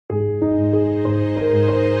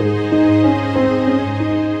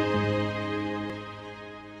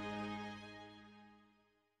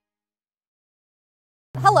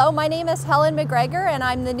Hello, my name is Helen McGregor and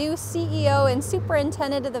I'm the new CEO and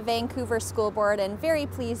Superintendent of the Vancouver School Board, and very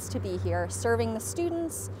pleased to be here serving the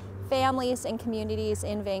students, families and communities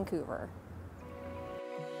in Vancouver.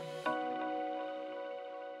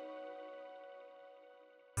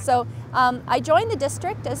 So I joined the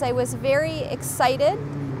district as I was very excited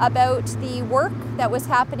about the work that was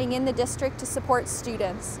happening in the district to support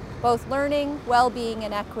students, both learning, well-being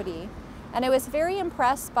and equity. And I was very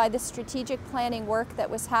impressed by the strategic planning work that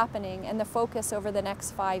was happening and the focus over the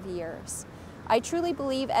next 5 years. I truly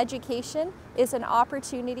believe education is an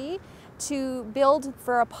opportunity to build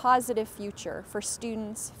for a positive future for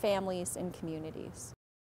students, families, and communities.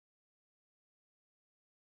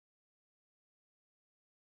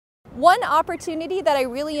 One opportunity that I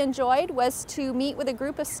really enjoyed was to meet with a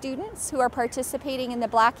group of students who are participating in the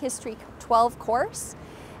Black History 12 course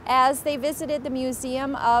as they visited the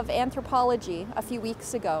Museum of Anthropology a few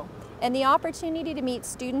weeks ago. And the opportunity to meet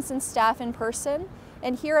students and staff in person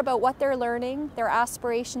and hear about what they're learning, their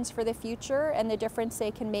aspirations for the future, and the difference they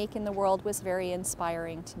can make in the world was very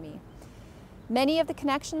inspiring to me. Many of the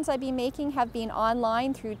connections I've been making have been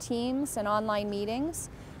online through Teams and online meetings.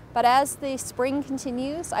 But as the spring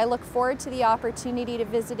continues, I look forward to the opportunity to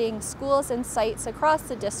visiting schools and sites across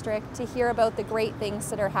the district to hear about the great things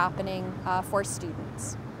that are happening for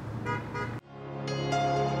students.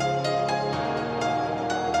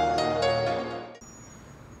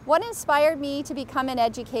 What inspired me to become an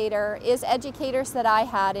educator is educators that I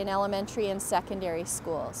had in elementary and secondary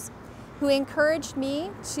schools, who encouraged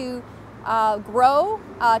me to grow,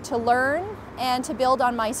 to learn, and to build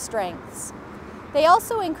on my strengths. They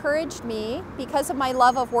also encouraged me, because of my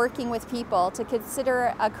love of working with people, to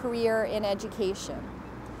consider a career in education.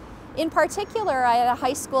 In particular, I had a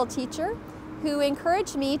high school teacher who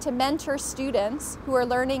encouraged me to mentor students who are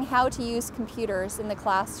learning how to use computers in the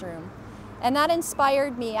classroom. And that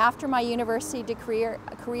inspired me after my university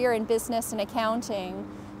career in business and accounting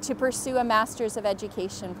to pursue a Master's of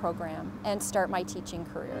Education program and start my teaching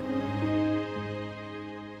career.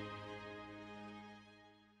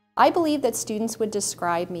 I believe that students would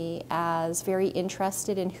describe me as very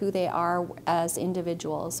interested in who they are as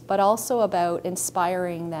individuals, but also about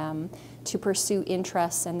inspiring them to pursue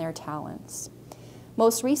interests and their talents.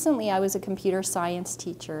 Most recently, I was a computer science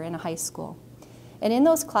teacher in a high school. And in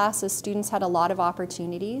those classes, students had a lot of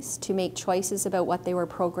opportunities to make choices about what they were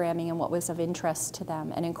programming and what was of interest to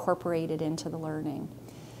them and incorporate it into the learning.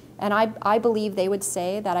 And I believe they would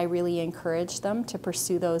say that I really encouraged them to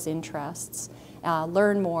pursue those interests,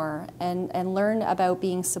 learn more, and learn about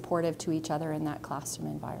being supportive to each other in that classroom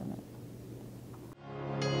environment.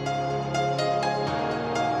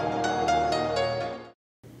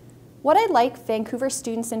 What I'd like Vancouver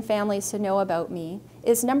students and families to know about me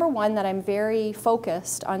is, number one, that I'm very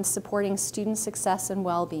focused on supporting student success and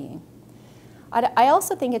well-being. I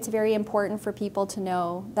also think it's very important for people to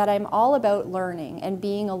know that I'm all about learning and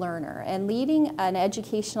being a learner, and leading an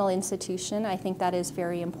educational institution, I think that is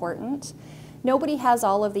very important. Nobody has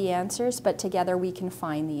all of the answers, but together we can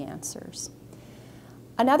find the answers.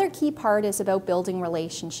 Another key part is about building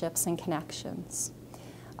relationships and connections.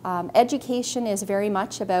 Education is very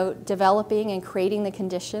much about developing and creating the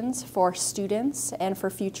conditions for students and for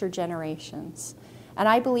future generations. And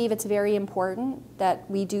I believe it's very important that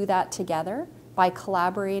we do that together by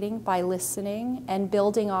collaborating, by listening, and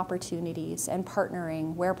building opportunities and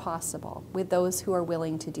partnering where possible with those who are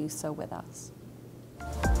willing to do so with us.